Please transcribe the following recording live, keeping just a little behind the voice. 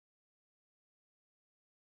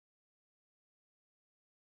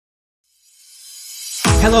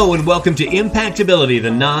Hello and welcome to IMPACTability, the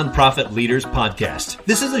Nonprofit Leaders Podcast.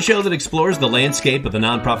 This is a show that explores the landscape of the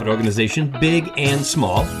nonprofit organization, big and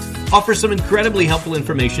small, offers some incredibly helpful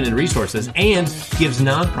information and resources, and gives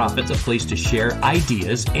nonprofits a place to share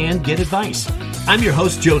ideas and get advice. I'm your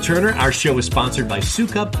host, Joe Turner. Our show is sponsored by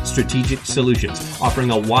Soukup Strategic Solutions,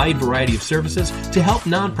 offering a wide variety of services to help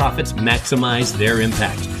nonprofits maximize their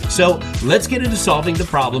impact. So let's get into solving the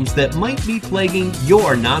problems that might be plaguing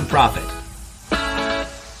your nonprofit.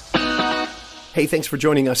 Hey, thanks for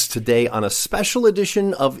joining us today on a special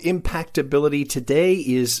edition of IMPACTability. Today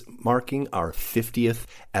is marking our 50th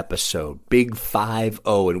episode, Big 50,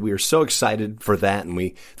 and we are so excited for that, and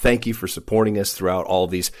we thank you for supporting us throughout all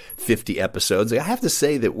these 50 episodes. I have to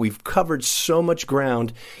say that we've covered so much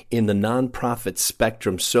ground in the nonprofit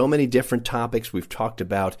spectrum, so many different topics. We've talked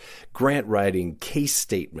about grant writing, case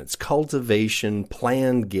statements, cultivation,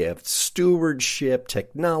 planned gifts, stewardship,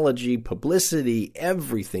 technology, publicity,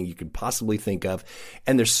 everything you could possibly think of,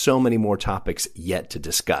 and there's so many more topics yet to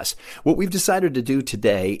discuss. What we've decided to do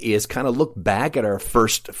today is kind of look back at our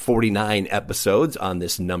first 49 episodes on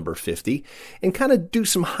this number 50 and kind of do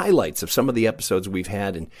some highlights of some of the episodes we've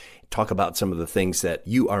had and talk about some of the things that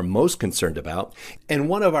you are most concerned about. And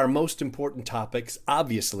one of our most important topics,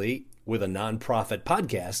 obviously, with a nonprofit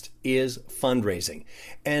podcast is fundraising,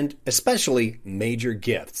 and especially major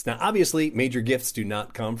gifts. Now, obviously, major gifts do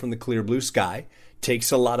not come from the clear blue sky.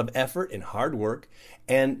 Takes a lot of effort and hard work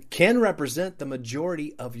and can represent the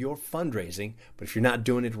majority of your fundraising. But if you're not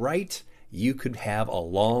doing it right, you could have a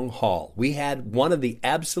long haul. We had one of the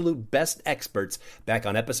absolute best experts back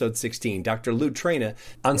on episode 16, Dr. Traina,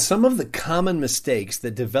 on some of the common mistakes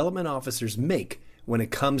that development officers make when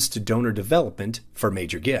it comes to donor development for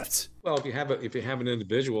major gifts. Well, if you have an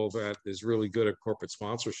individual that is really good at corporate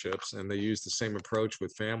sponsorships and they use the same approach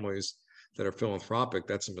with families that are philanthropic,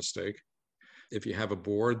 that's a mistake. If you have a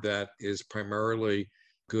board that is primarily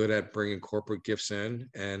good at bringing corporate gifts in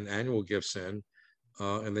and annual gifts in,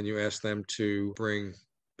 and then you ask them to bring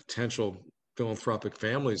potential philanthropic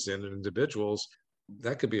families in and individuals,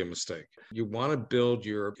 that could be a mistake. You want to build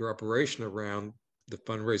your operation around the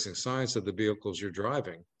fundraising science of the vehicles you're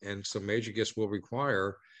driving. And so major gifts will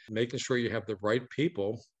require making sure you have the right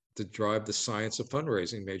people to drive the science of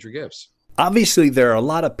fundraising major gifts. Obviously, there are a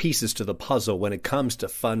lot of pieces to the puzzle when it comes to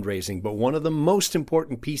fundraising, but one of the most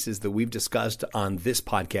important pieces that we've discussed on this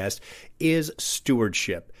podcast is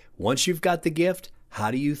stewardship. Once you've got the gift,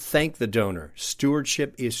 how do you thank the donor?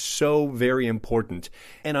 Stewardship is so very important.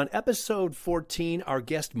 And on episode 14, our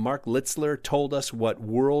guest Mark Litzler told us what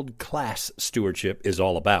world-class stewardship is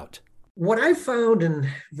all about. What I've found in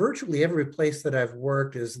virtually every place that I've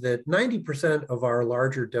worked is that 90% of our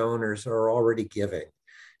larger donors are already giving.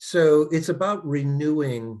 So it's about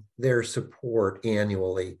renewing their support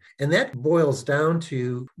annually. And that boils down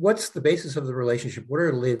to what's the basis of the relationship? What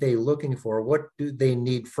are they looking for? What do they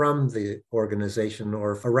need from the organization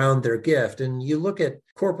or around their gift? And you look at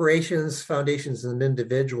corporations, foundations, and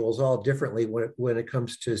individuals all differently when it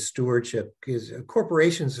comes to stewardship, because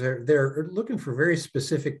corporations they're looking for very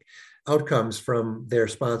specific outcomes from their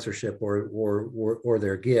sponsorship or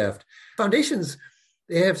their gift. Foundations,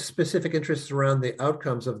 they have specific interests around the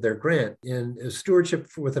outcomes of their grant. And stewardship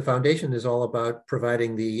with a foundation is all about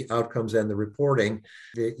providing the outcomes and the reporting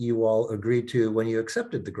that you all agreed to when you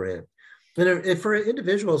accepted the grant. And for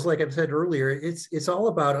individuals, like I've said earlier, it's all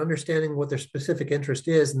about understanding what their specific interest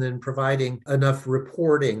is and then providing enough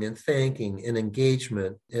reporting and thanking and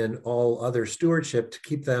engagement and all other stewardship to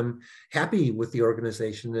keep them happy with the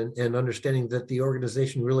organization and understanding that the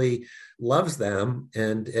organization really loves them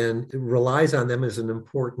and relies on them as an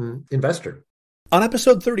important investor. On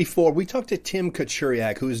episode 34, we talked to Tim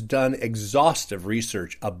Kachuriak, who has done exhaustive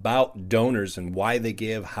research about donors and why they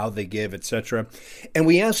give, how they give, etc. And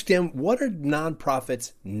we asked him, what are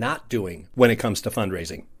nonprofits not doing when it comes to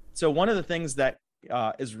fundraising? So one of the things that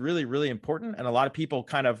is really, really important, and a lot of people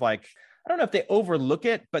kind of like, I don't know if they overlook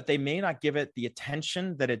it, but they may not give it the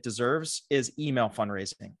attention that it deserves, is email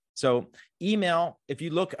fundraising. So email, if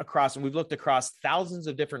you look across, and we've looked across thousands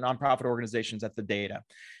of different nonprofit organizations at the data,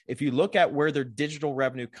 if you look at where their digital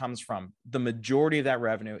revenue comes from, the majority of that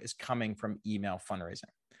revenue is coming from email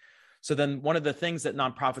fundraising. So then one of the things that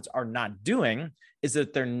nonprofits are not doing is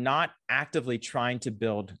that they're not actively trying to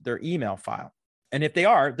build their email file. And if they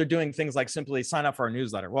are, they're doing things like simply sign up for our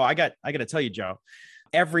newsletter. Well, I got to tell you, Joe,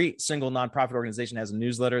 every single nonprofit organization has a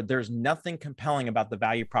newsletter. There's nothing compelling about the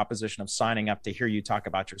value proposition of signing up to hear you talk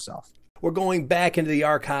about yourself. We're going back into the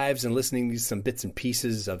archives and listening to some bits and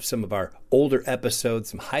pieces of some of our older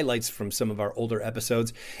episodes, some highlights from some of our older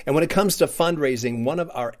episodes. And when it comes to fundraising, one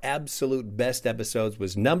of our absolute best episodes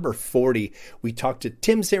was number 40. We talked to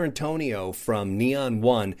Tim Sarantonio from Neon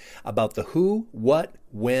One about the who, what,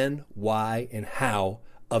 when, why, and how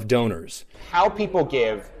of donors. How people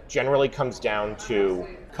give generally comes down to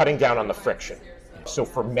cutting down on the friction. So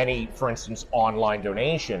for many, for instance, online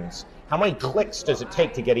donations, how many clicks does it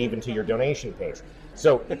take to get even to your donation page?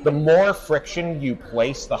 So the more friction you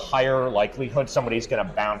place, the higher likelihood somebody's going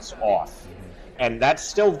to bounce off. And that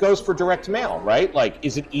still goes for direct mail, right? Like,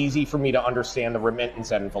 is it easy for me to understand the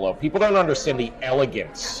remittance envelope? People don't understand the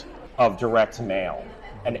elegance of direct mail,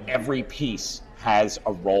 and every piece has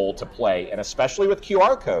a role to play, and especially with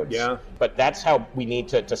QR codes. Yeah. But that's how we need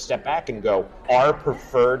to step back and go, our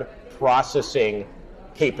preferred processing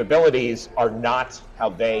capabilities are not how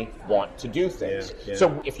they want to do things. Yeah.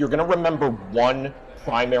 So if you're going to remember one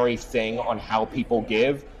primary thing on how people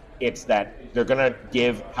give, it's that they're going to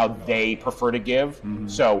give how they prefer to give. Mm-hmm.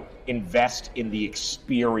 So invest in the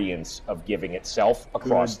experience of giving itself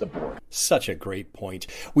across the board. Such a great point.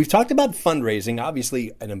 We've talked about fundraising,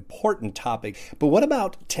 obviously an important topic, but what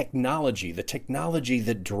about technology, the technology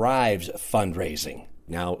that drives fundraising?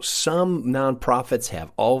 Now, some nonprofits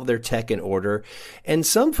have all of their tech in order, and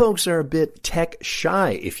some folks are a bit tech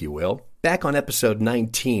shy, if you will. Back on episode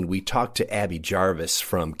 19, we talked to Abby Jarvis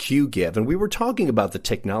from QGive, and we were talking about the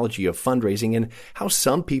technology of fundraising and how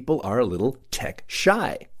some people are a little tech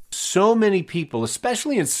shy. So many people,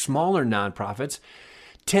 especially in smaller nonprofits,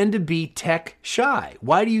 tend to be tech shy.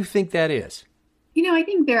 Why do you think that is? I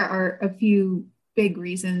think there are a few big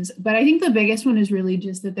reasons, but I think the biggest one is really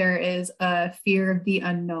just that there is a fear of the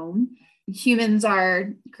unknown. Humans are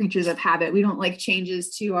creatures of habit. We don't like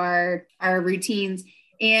changes to our routines.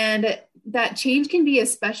 And that change can be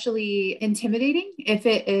especially intimidating if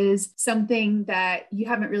it is something that you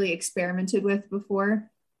haven't really experimented with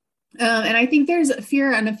before. And I think there's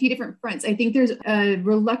fear on a few different fronts. I think there's a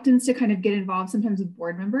reluctance to kind of get involved sometimes with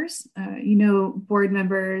board members. Board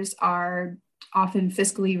members are often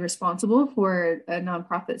fiscally responsible for a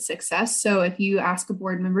nonprofit's success. So if you ask a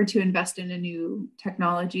board member to invest in a new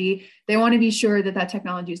technology, they want to be sure that that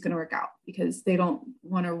technology is going to work out because they don't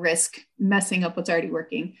want to risk messing up what's already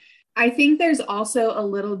working. I think there's also a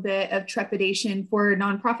little bit of trepidation for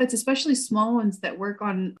nonprofits, especially small ones that work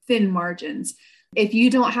on thin margins. If you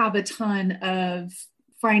don't have a ton of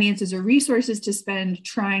finances or resources to spend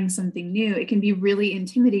trying something new, it can be really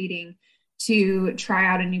intimidating to try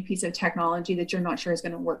out a new piece of technology that you're not sure is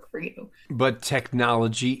going to work for you. But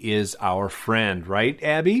technology is our friend, right,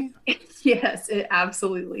 Abby? Yes, it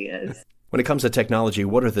absolutely is. When it comes to technology,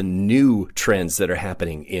 what are the new trends that are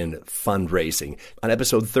happening in fundraising? On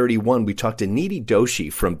episode 31, we talked to Neeti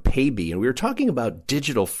Doshi from Paybe, and we were talking about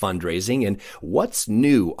digital fundraising and what's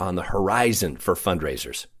new on the horizon for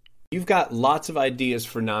fundraisers. You've got lots of ideas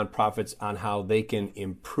for nonprofits on how they can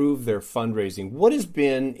improve their fundraising. What has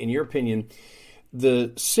been, in your opinion,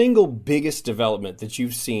 the single biggest development that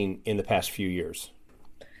you've seen in the past few years?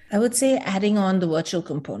 I would say adding on the virtual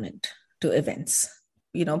component to events.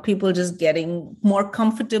 People just getting more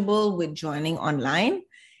comfortable with joining online.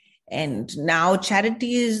 And now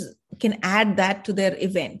charities can add that to their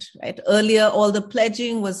event, right? Earlier, all the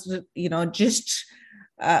pledging was,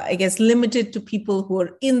 just limited to people who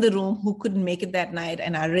are in the room who couldn't make it that night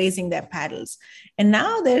and are raising their paddles. And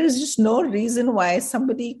now there is just no reason why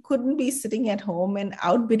somebody couldn't be sitting at home and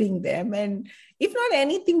outbidding them. And if not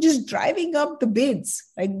anything, just driving up the bids.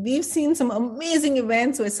 Like we've seen some amazing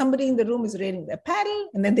events where somebody in the room is raising their paddle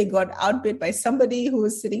and then they got outbid by somebody who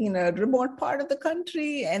was sitting in a remote part of the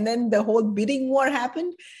country. And then the whole bidding war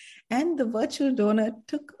happened and the virtual donor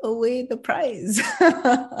took away the prize.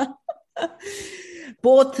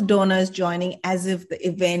 Both donors joining as if the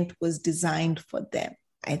event was designed for them.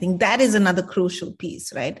 I think that is another crucial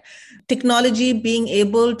piece, right? Technology being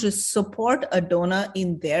able to support a donor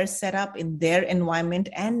in their setup, in their environment,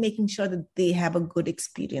 and making sure that they have a good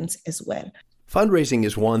experience as well. Fundraising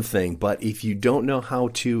is one thing, but if you don't know how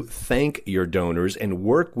to thank your donors and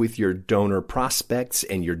work with your donor prospects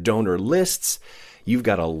and your donor lists, you've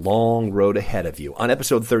got a long road ahead of you. On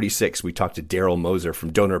episode 36, we talked to Daryl Moser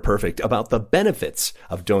from Donor Perfect about the benefits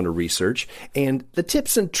of donor research and the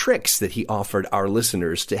tips and tricks that he offered our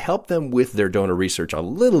listeners to help them with their donor research a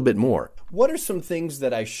little bit more. What are some things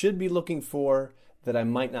that I should be looking for that I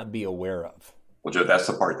might not be aware of? Well, Joe, that's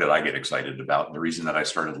the part that I get excited about. And the reason that I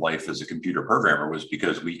started life as a computer programmer was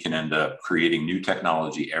because we can end up creating new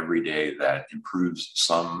technology every day that improves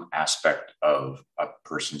some aspect of a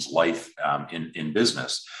person's life in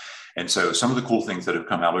business. And so some of the cool things that have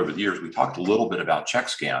come out over the years, we talked a little bit about check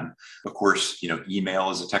scan. Of course,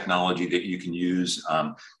 email is a technology that you can use,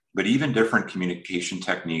 but even different communication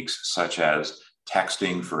techniques such as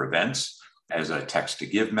texting for events, as a text to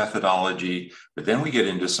give methodology. But then we get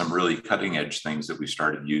into some really cutting edge things that we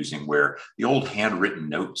started using, where the old handwritten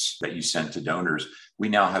notes that you sent to donors, we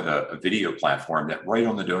now have a video platform that right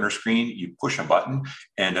on the donor screen, you push a button.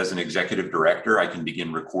 And as an executive director, I can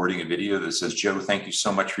begin recording a video that says, Joe, thank you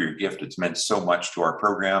so much for your gift. It's meant so much to our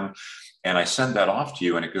program. And I send that off to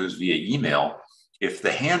you and it goes via email. If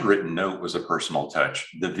the handwritten note was a personal touch,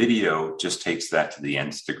 the video just takes that to the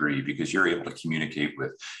nth degree, because you're able to communicate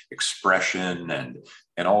with expression and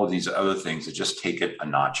all of these other things that just take it a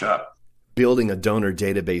notch up. Building a donor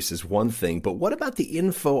database is one thing, but what about the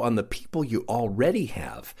info on the people you already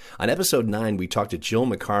have? On episode 9, we talked to Jill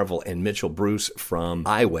McCarville and Mitchell Bruce from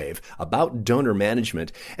iWave about donor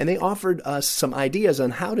management, and they offered us some ideas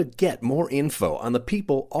on how to get more info on the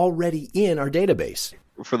people already in our database.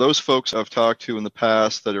 For those folks I've talked to in the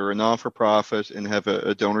past that are a non-for-profit and have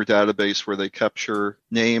a donor database where they capture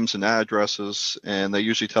names and addresses, and they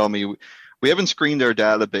usually tell me, we haven't screened our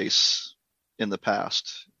database in the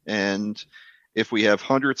past. And if we have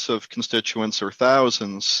hundreds of constituents or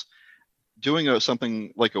thousands, doing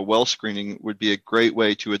something like a well screening would be a great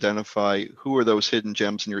way to identify who are those hidden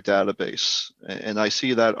gems in your database. And I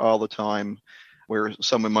see that all the time, where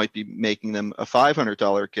someone might be making them a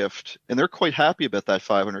 $500 gift, and they're quite happy about that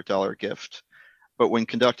 $500 gift. But when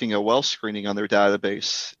conducting a well screening on their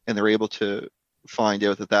database, and they're able to find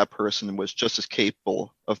out that that person was just as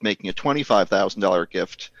capable of making a $25,000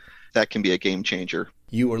 gift, that can be a game changer.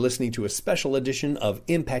 You are listening to a special edition of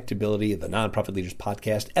Impactability, the Nonprofit Leaders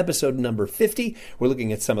Podcast, episode number 50. We're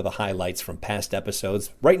looking at some of the highlights from past episodes.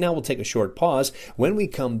 Right now, we'll take a short pause. When we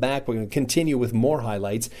come back, we're going to continue with more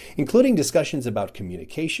highlights, including discussions about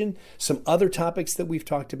communication, some other topics that we've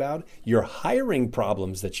talked about, your hiring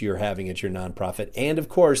problems that you're having at your nonprofit, and of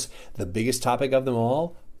course, the biggest topic of them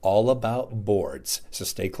all about boards. So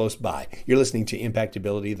stay close by. You're listening to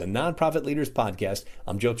Impactability, the Nonprofit Leaders Podcast.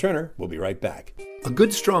 I'm Joe Turner. We'll be right back. A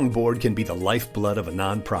good, strong board can be the lifeblood of a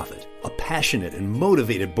nonprofit. A passionate and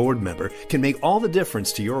motivated board member can make all the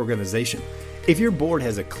difference to your organization. If your board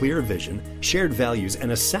has a clear vision, shared values,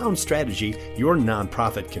 and a sound strategy, your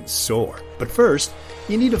nonprofit can soar. But first,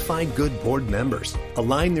 you need to find good board members,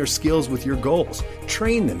 align their skills with your goals,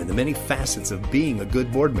 train them in the many facets of being a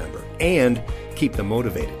good board member, and keep them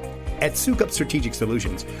motivated. At Soukup Strategic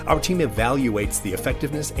Solutions, our team evaluates the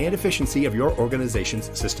effectiveness and efficiency of your organization's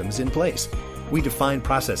systems in place. We define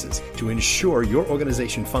processes to ensure your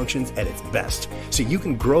organization functions at its best, so you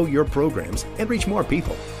can grow your programs and reach more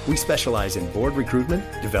people. We specialize in board recruitment,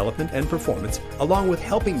 development, and performance, along with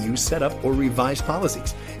helping you set up or revise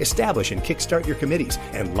policies, establish and kickstart your committees,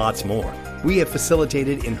 and lots more. We have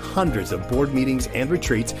facilitated in hundreds of board meetings and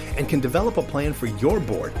retreats and can develop a plan for your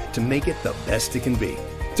board to make it the best it can be.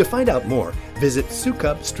 To find out more, visit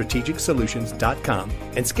soukupstrategicsolutions.com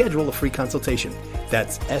and schedule a free consultation.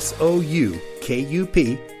 That's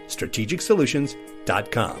SOUKUP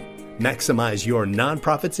strategicsolutions.com. Maximize your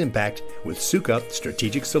nonprofit's impact with Soukup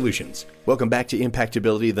Strategic Solutions. Welcome back to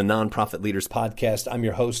Impactability, the Nonprofit Leaders Podcast. I'm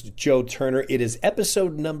your host, Joe Turner. It is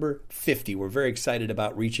episode number 50. We're very excited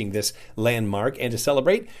about reaching this landmark. And to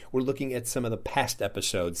celebrate, we're looking at some of the past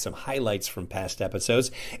episodes, some highlights from past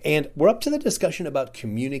episodes. And we're up to the discussion about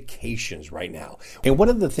communications right now. And one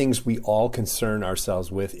of the things we all concern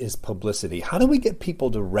ourselves with is publicity. How do we get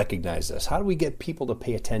people to recognize us? How do we get people to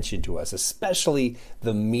pay attention to us, especially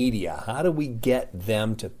the media? How do we get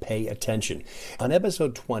them to pay attention? On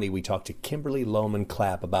episode 20, we talked to Kimberly Lohman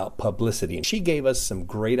Clapp about publicity, and she gave us some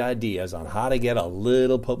great ideas on how to get a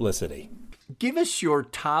little publicity. Give us your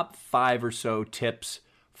top 5 or so tips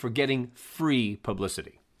for getting free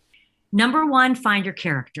publicity. Number 1, find your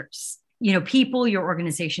characters. People your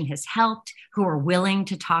organization has helped who are willing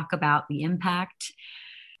to talk about the impact.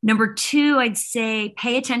 Number 2, I'd say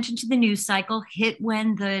pay attention to the news cycle. Hit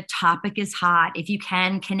when the topic is hot. If you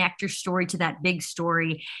can, connect your story to that big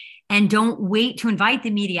story. And don't wait to invite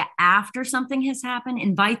the media after something has happened.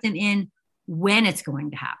 Invite them in when it's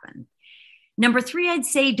going to happen. Number 3, I'd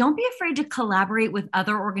say don't be afraid to collaborate with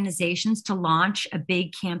other organizations to launch a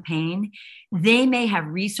big campaign. They may have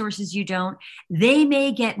resources you don't. They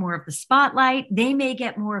may get more of the spotlight. They may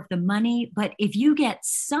get more of the money. But if you get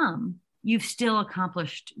some, you've still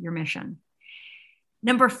accomplished your mission.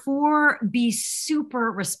 Number 4, be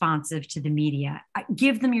super responsive to the media.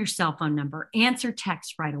 Give them your cell phone number, answer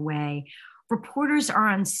text right away. Reporters are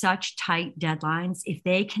on such tight deadlines. If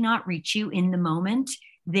they cannot reach you in the moment,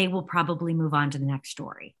 they will probably move on to the next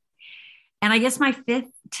story. And I guess my fifth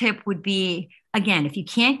tip would be, again, if you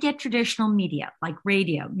can't get traditional media like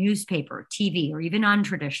radio, newspaper, TV, or even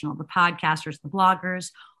untraditional, the podcasters, the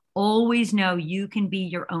bloggers, always know you can be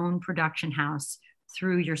your own production house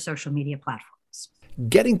through your social media platforms.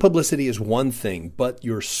 Getting publicity is one thing, but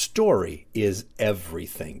your story is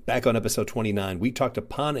everything. Back on episode 29, we talked to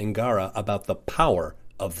Pan Angara about the power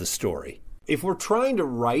of the story. If we're trying to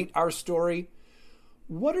write our story,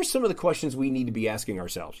 what are some of the questions we need to be asking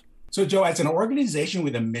ourselves? So, Joe, as an organization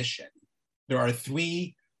with a mission, there are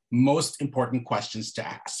three most important questions to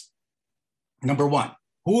ask. Number one,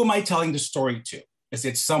 who am I telling the story to? Is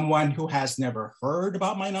it someone who has never heard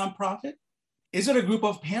about my nonprofit? Is it a group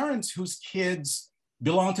of parents whose kids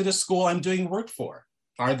belong to the school I'm doing work for?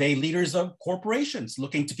 Are they leaders of corporations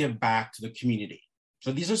looking to give back to the community?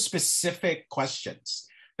 So these are specific questions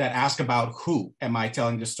that ask about who am I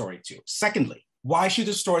telling the story to? Secondly, why should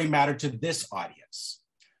the story matter to this audience?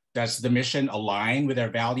 Does the mission align with their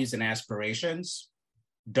values and aspirations?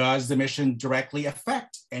 Does the mission directly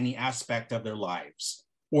affect any aspect of their lives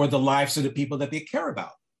or the lives of the people that they care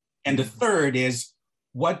about? And the third is,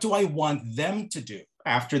 what do I want them to do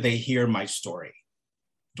after they hear my story?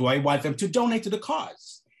 Do I want them to donate to the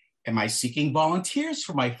cause? Am I seeking volunteers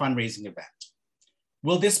for my fundraising event?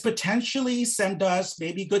 Will this potentially send us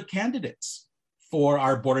maybe good candidates for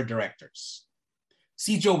our board of directors?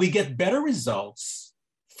 See, Joe, we get better results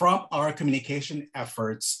from our communication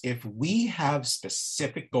efforts if we have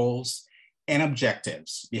specific goals and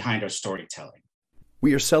objectives behind our storytelling.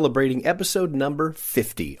 We are celebrating episode number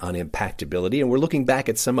 50 on impactability, and we're looking back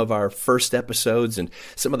at some of our first episodes and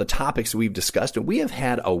some of the topics we've discussed, and we have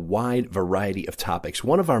had a wide variety of topics.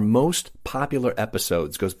 One of our most popular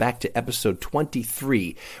episodes goes back to episode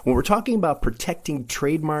 23, when we're talking about protecting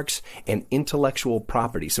trademarks and intellectual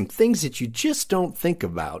property, some things that you just don't think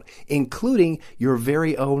about, including your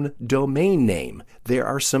very own domain name. There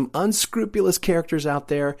are some unscrupulous characters out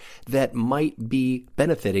there that might be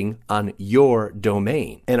benefiting on your domain.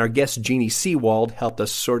 And our guest, Jeannie Seawald, helped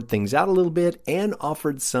us sort things out a little bit and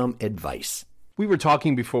offered some advice. We were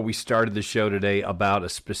talking before we started the show today about a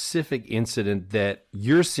specific incident that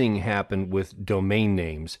you're seeing happen with domain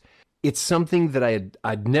names. It's something that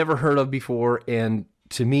I'd never heard of before, and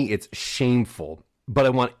to me, it's shameful. But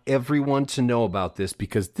I want everyone to know about this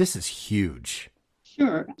because this is huge.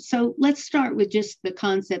 Sure. So let's start with just the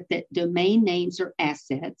concept that domain names are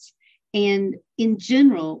assets. And in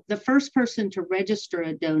general, the first person to register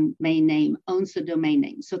a domain name owns the domain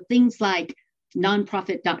name. So things like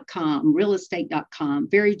nonprofit.com, realestate.com,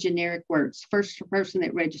 very generic words. First person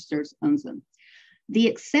that registers owns them. The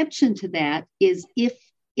exception to that is if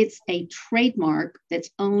it's a trademark that's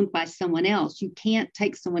owned by someone else. You can't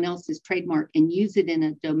take someone else's trademark and use it in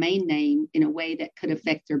a domain name in a way that could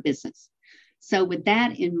affect their business. So with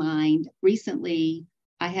that in mind, recently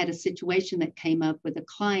I had a situation that came up with a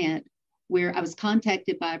client where I was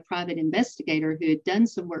contacted by a private investigator who had done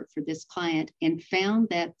some work for this client and found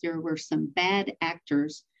that there were some bad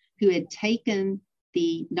actors who had taken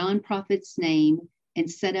the nonprofit's name and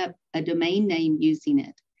set up a domain name using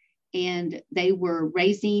it. And they were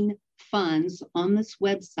raising funds on this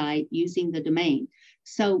website using the domain.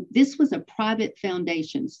 So this was a private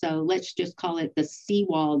foundation. So let's just call it the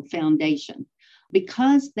Seawald Foundation.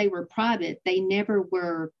 Because they were private, they never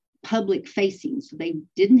were public facing. So they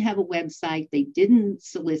didn't have a website, they didn't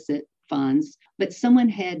solicit funds, but someone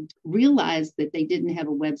had realized that they didn't have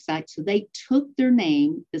a website. So they took their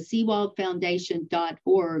name, the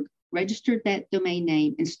SeawaldFoundation.org, registered that domain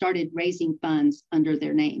name and started raising funds under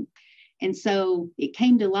their name. And so it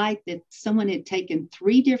came to light that someone had taken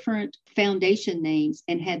 3 different foundation names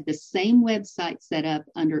and had the same website set up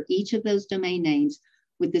under each of those domain names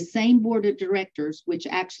with the same board of directors, which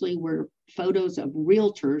actually were photos of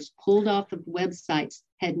realtors pulled off of websites,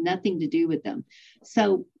 had nothing to do with them.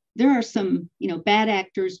 So there are some, bad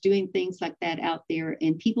actors doing things like that out there,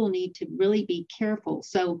 and people need to really be careful.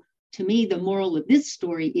 So to me, the moral of this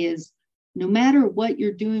story is no matter what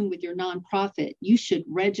you're doing with your nonprofit, you should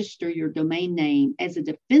register your domain name as a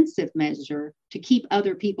defensive measure to keep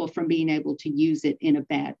other people from being able to use it in a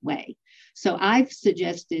bad way. So I've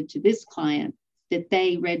suggested to this client that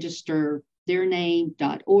they register their name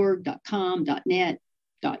 .org, .com, .net,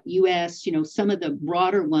 .us, some of the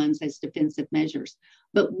broader ones as defensive measures.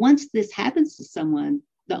 But once this happens to someone,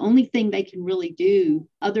 the only thing they can really do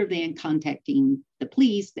other than contacting the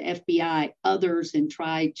police, the FBI, others, and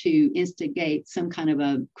try to instigate some kind of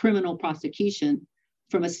a criminal prosecution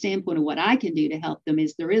from a standpoint of what I can do to help them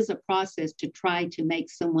is there is a process to try to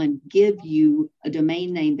make someone give you a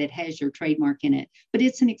domain name that has your trademark in it. But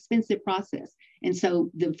it's an expensive process. And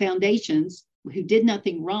so the foundations who did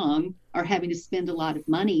nothing wrong are having to spend a lot of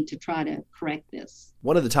money to try to correct this.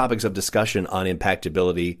 One of the topics of discussion on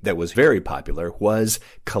Impactability that was very popular was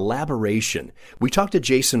collaboration. We talked to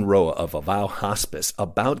Jason Roa of Avow Hospice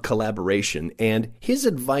about collaboration and his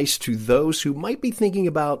advice to those who might be thinking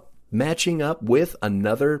about matching up with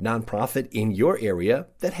another nonprofit in your area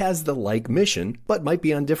that has the like mission, but might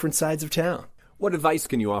be on different sides of town. What advice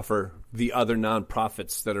can you offer the other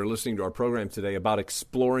nonprofits that are listening to our program today about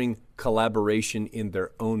exploring collaboration in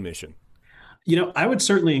their own mission? I would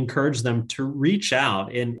certainly encourage them to reach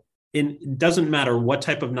out, and it doesn't matter what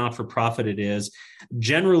type of not-for-profit it is.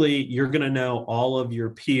 Generally, you're going to know all of your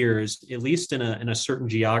peers, at least in a certain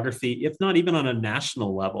geography, if not even on a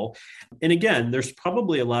national level. And again, there's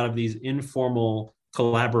probably a lot of these informal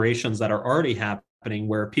collaborations that are already happening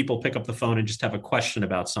where people pick up the phone and just have a question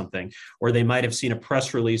about something, or they might have seen a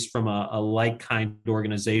press release from a like-kind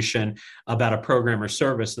organization about a program or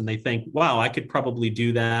service, and they think, wow, I could probably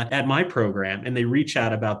do that at my program, and they reach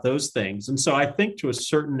out about those things. And so I think to a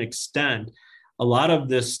certain extent, a lot of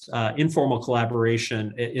this informal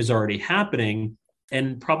collaboration is already happening,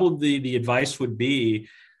 and probably the advice would be,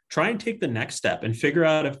 try and take the next step and figure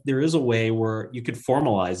out if there is a way where you could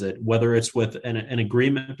formalize it, whether it's with an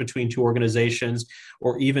agreement between two organizations,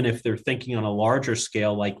 or even if they're thinking on a larger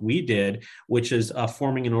scale like we did, which is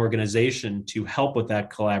forming an organization to help with that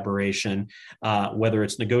collaboration, whether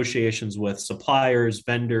it's negotiations with suppliers,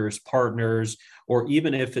 vendors, partners, or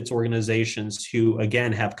even if it's organizations who,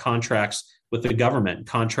 again, have contracts with the government,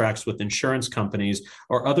 contracts with insurance companies,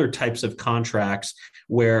 or other types of contracts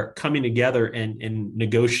where coming together and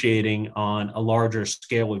negotiating on a larger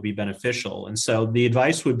scale would be beneficial. And so the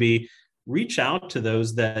advice would be, reach out to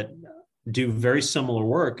those that do very similar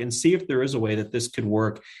work and see if there is a way that this could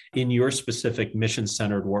work in your specific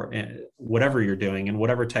mission-centered work, whatever you're doing and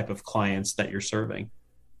whatever type of clients that you're serving.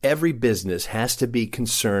 Every business has to be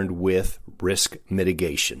concerned with risk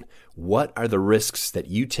mitigation. What are the risks that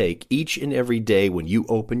you take each and every day when you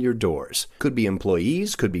open your doors? Could be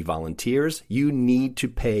employees, could be volunteers. You need to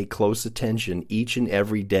pay close attention each and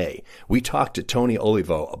every day. We talked to Tony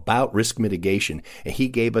Olivo about risk mitigation, and he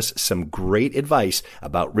gave us some great advice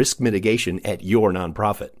about risk mitigation at your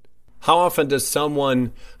nonprofit. How often does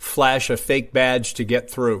someone flash a fake badge to get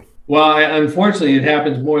through? Well, unfortunately, it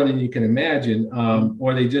happens more than you can imagine,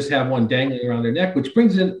 or they just have one dangling around their neck, which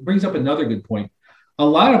brings up another good point. A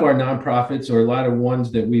lot of our nonprofits, or a lot of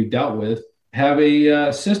ones that we've dealt with, have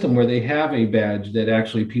a system where they have a badge that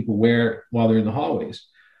actually people wear while they're in the hallways.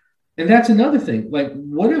 And that's another thing. Like,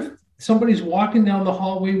 what if somebody's walking down the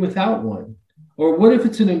hallway without one? Or what if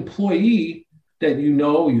it's an employee that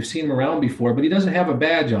you've seen him around before, but he doesn't have a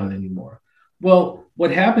badge on anymore? Well,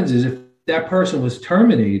 what happens is if that person was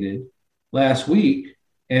terminated last week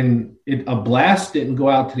and a blast didn't go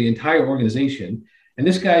out to the entire organization, and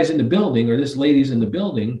this guy's in the building or this lady's in the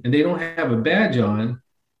building and they don't have a badge on,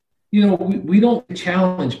 we don't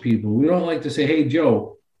challenge people. We don't like to say, hey,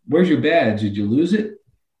 Joe, where's your badge? Did you lose it?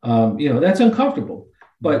 That's uncomfortable.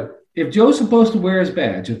 But if Joe's supposed to wear his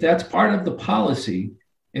badge, if that's part of the policy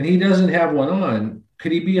and he doesn't have one on,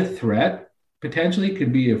 could he be a threat? Potentially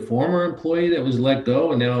could be a former employee that was let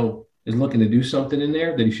go and now is looking to do something in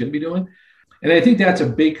there that he shouldn't be doing. And I think that's a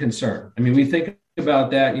big concern. I mean, we think about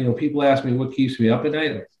that, people ask me what keeps me up at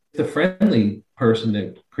night. The friendly person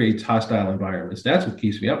that creates hostile environments, that's what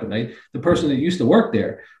keeps me up at night. The person that used to work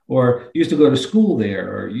there or used to go to school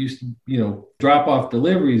there or used to, drop off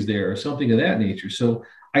deliveries there or something of that nature. So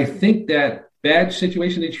I think that badge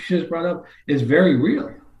situation that you just brought up is very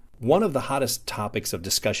real. One of the hottest topics of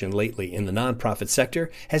discussion lately in the nonprofit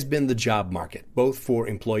sector has been the job market, both for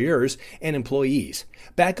employers and employees.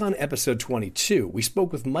 Back on episode 22, we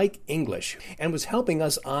spoke with Mike English and was helping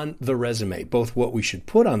us on the resume, both what we should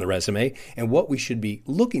put on the resume and what we should be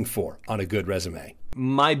looking for on a good resume.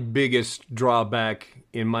 My biggest drawback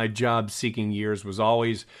in my job-seeking years was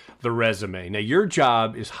always the resume. Now, your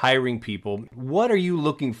job is hiring people. What are you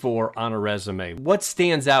looking for on a resume? What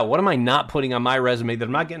stands out? What am I not putting on my resume that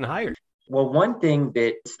I'm not getting hired? Well, one thing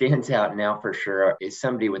that stands out now for sure is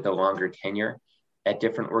somebody with a longer tenure at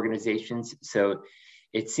different organizations. So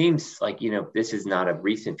it seems like, this is not a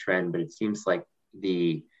recent trend, but it seems like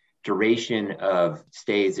the duration of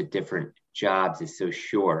stays at different jobs is so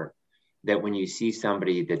short that when you see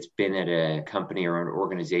somebody that's been at a company or an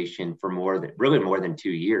organization for more than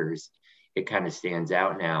 2 years, it kind of stands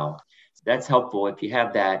out now. So that's helpful. If you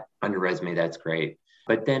have that on your resume, that's great.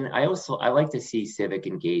 But then I like to see civic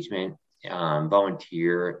engagement,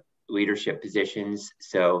 volunteer leadership positions.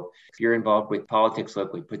 So if you're involved with politics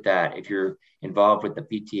locally, put that. If you're involved with the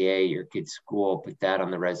PTA, your kid's school, put that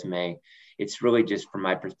on the resume. it's really just, from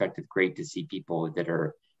my perspective, great to see people that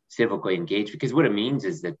are civically engaged, because what it means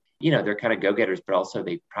is that, they're kind of go-getters, but also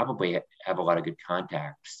they probably have a lot of good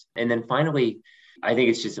contacts. And then finally, I think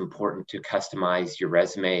it's just important to customize your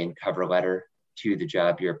resume and cover letter to the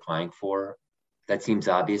job you're applying for. That seems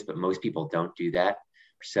obvious, but most people don't do that.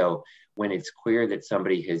 So when it's clear that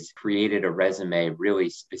somebody has created a resume really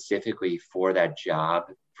specifically for that job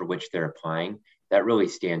for which they're applying, that really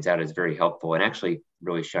stands out as very helpful and actually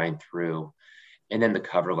really shine through. And then the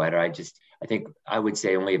cover letter, I think I would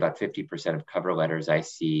say only about 50% of cover letters I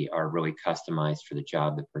see are really customized for the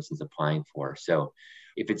job the person's applying for. So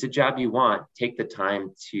if it's a job you want, take the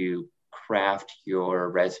time to craft your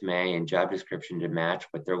resume and job description to match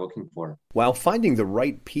what they're looking for. While finding the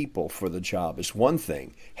right people for the job is one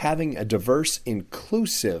thing, having a diverse,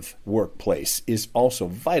 inclusive workplace is also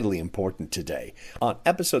vitally important today. On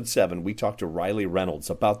episode 7, we talked to Riley Reynolds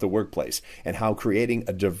about the workplace and how creating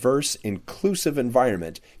a diverse, inclusive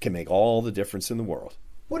environment can make all the difference in the world.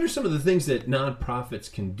 What are some of the things that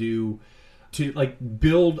nonprofits can do to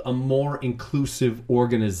build a more inclusive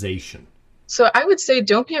organization? So I would say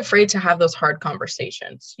don't be afraid to have those hard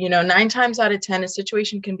conversations. 9 times out of 10, a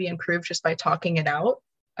situation can be improved just by talking it out.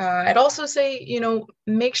 I'd also say,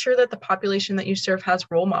 make sure that the population that you serve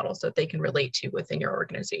has role models that they can relate to within your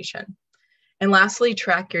organization. And lastly,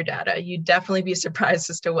 track your data. You'd definitely be surprised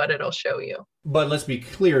as to what it'll show you. But let's be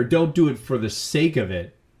clear, don't do it for the sake of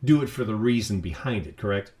it. Do it for the reason behind it,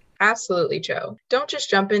 correct? Absolutely, Joe. Don't just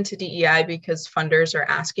jump into DEI because funders are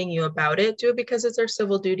asking you about it. Do it because it's our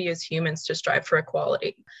civil duty as humans to strive for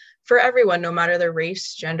equality for everyone, no matter their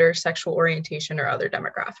race, gender, sexual orientation, or other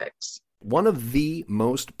demographics. One of the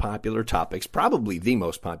most popular topics, probably the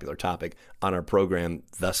most popular topic on our program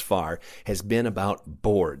thus far, has been about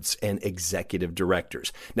boards and executive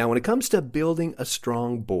directors. Now, when it comes to building a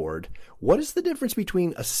strong board, what is the difference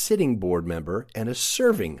between a sitting board member and a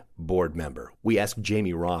serving board member? We asked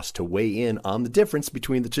Jamie Ross to weigh in on the difference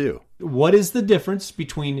between the two. What is the difference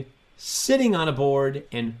between sitting on a board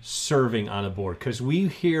and serving on a board? Because we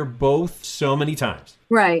hear both so many times.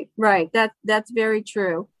 Right. That's very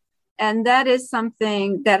true. And that is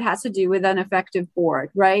something that has to do with an effective board,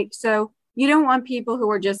 right? So you don't want people who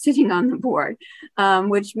are just sitting on the board,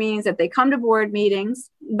 which means that they come to board meetings,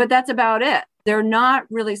 but that's about it. They're not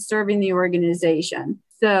really serving the organization.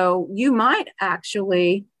 So you might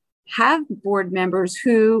actually have board members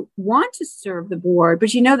who want to serve the board, but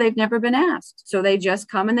they've never been asked. So they just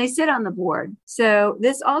come and they sit on the board. So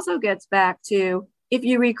this also gets back to, if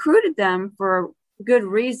you recruited them for good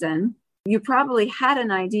reason, you probably had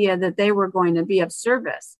an idea that they were going to be of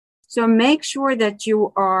service. So make sure that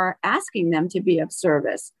you are asking them to be of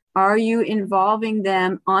service. Are you involving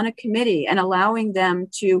them on a committee and allowing them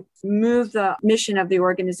to move the mission of the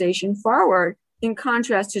organization forward, in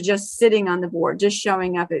contrast to just sitting on the board, just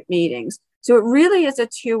showing up at meetings? So it really is a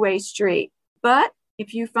two-way street. But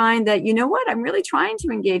if you find that, I'm really trying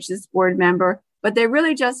to engage this board member, but they're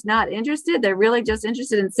really just not interested, they're really just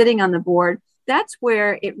interested in sitting on the board, that's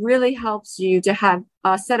where it really helps you to have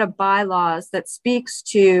a set of bylaws that speaks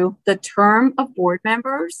to the term of board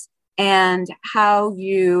members and how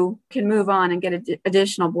you can move on and get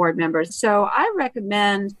additional board members. So I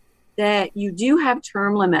recommend that you do have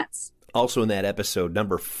term limits. Also in that episode,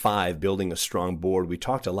 number 5, Building a Strong Board, we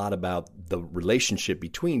talked a lot about the relationship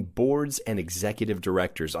between boards and executive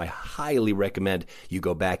directors. I highly recommend you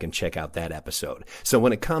go back and check out that episode. So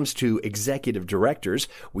when it comes to executive directors,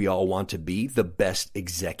 we all want to be the best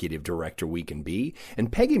executive director we can be.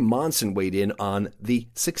 And Peggy Monson weighed in on the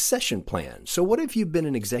succession plan. So what if you've been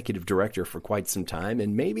an executive director for quite some time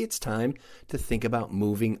and maybe it's time to think about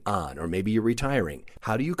moving on, or maybe you're retiring?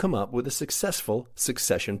 How do you come up with a successful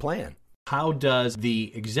succession plan? How does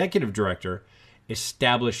the executive director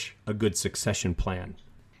establish a good succession plan?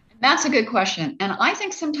 That's a good question. And I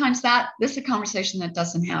think sometimes this is a conversation that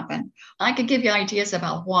doesn't happen. I could give you ideas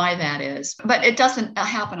about why that is, but it doesn't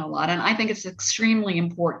happen a lot. And I think it's extremely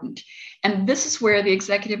important. And this is where the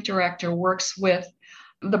executive director works with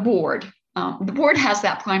the board. The board has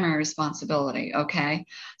that primary responsibility, okay?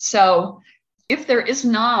 So if there is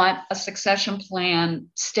not a succession plan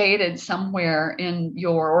stated somewhere in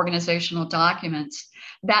your organizational documents,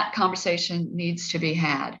 that conversation needs to be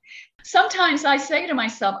had. Sometimes I say to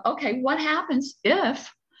myself, okay, what happens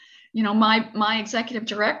if, my executive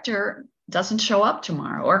director doesn't show up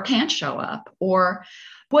tomorrow or can't show up? Or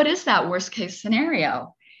what is that worst case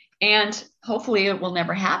scenario? And hopefully it will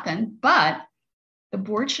never happen, but the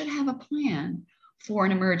board should have a plan for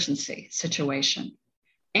an emergency situation.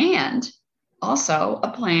 And also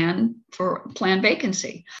a plan for planned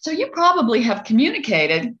vacancy. So you probably have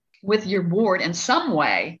communicated with your board in some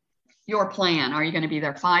way, your plan. Are you going to be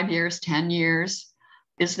there 5 years, 10 years?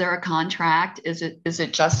 Is there a contract? Is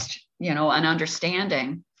it just, an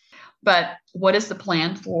understanding? But what is the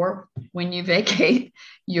plan for when you vacate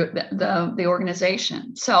the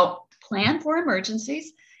organization? So plan for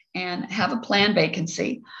emergencies and have a planned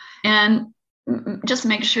vacancy, and just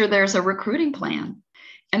make sure there's a recruiting plan.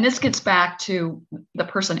 And this gets back to the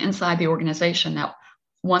person inside the organization that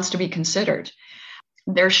wants to be considered.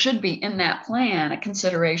 There should be in that plan a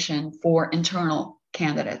consideration for internal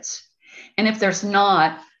candidates. And if there's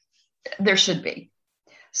not, there should be.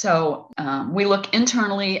 So we look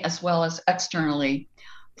internally as well as externally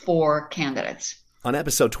for candidates. On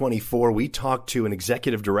episode 24, we talked to an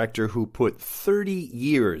executive director who put 30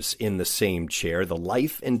 years in the same chair, the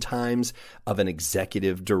life and times of an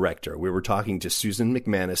executive director. We were talking to Susan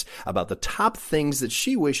McManus about the top things that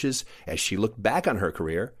she wishes, as she looked back on her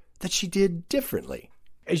career, that she did differently.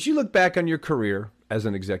 As you look back on your career as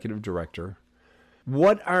an executive director,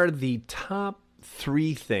 what are the top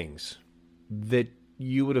 3 things that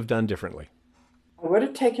you would have done differently? I would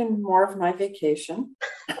have taken more of my vacation.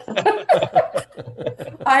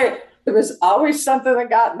 There was always something that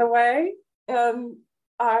got in the way, and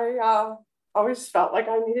I always felt like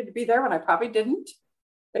I needed to be there when I probably didn't.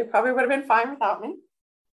 They probably would have been fine without me.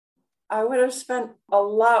 I would have spent a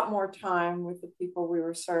lot more time with the people we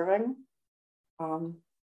were serving, and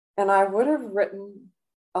I would have written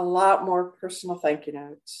a lot more personal thank you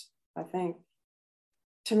notes. I think,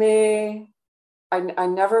 to me, I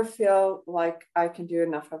never feel like I can do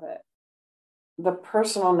enough of it. The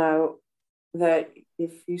personal note that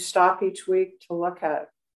if you stop each week to look at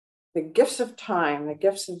the gifts of time, the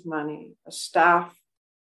gifts of money, the staff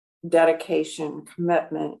dedication,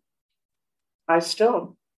 commitment, I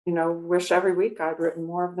still, wish every week I'd written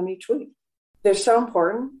more of them each week. They're so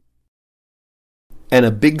important. And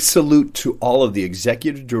a big salute to all of the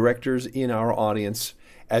executive directors in our audience,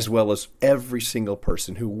 as well as every single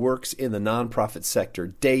person who works in the nonprofit sector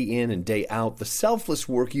day in and day out. The selfless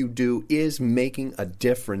work you do is making a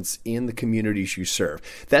difference in the communities you serve.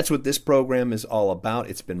 That's what this program is all about.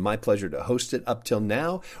 It's been my pleasure to host it up till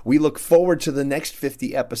now. We look forward to the next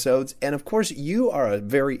 50 episodes. And of course, you are a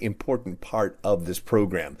very important part of this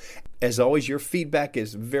program. As always, your feedback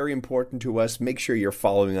is very important to us. Make sure you're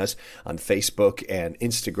following us on Facebook and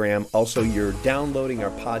Instagram. Also, you're downloading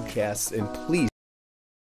our podcasts, and please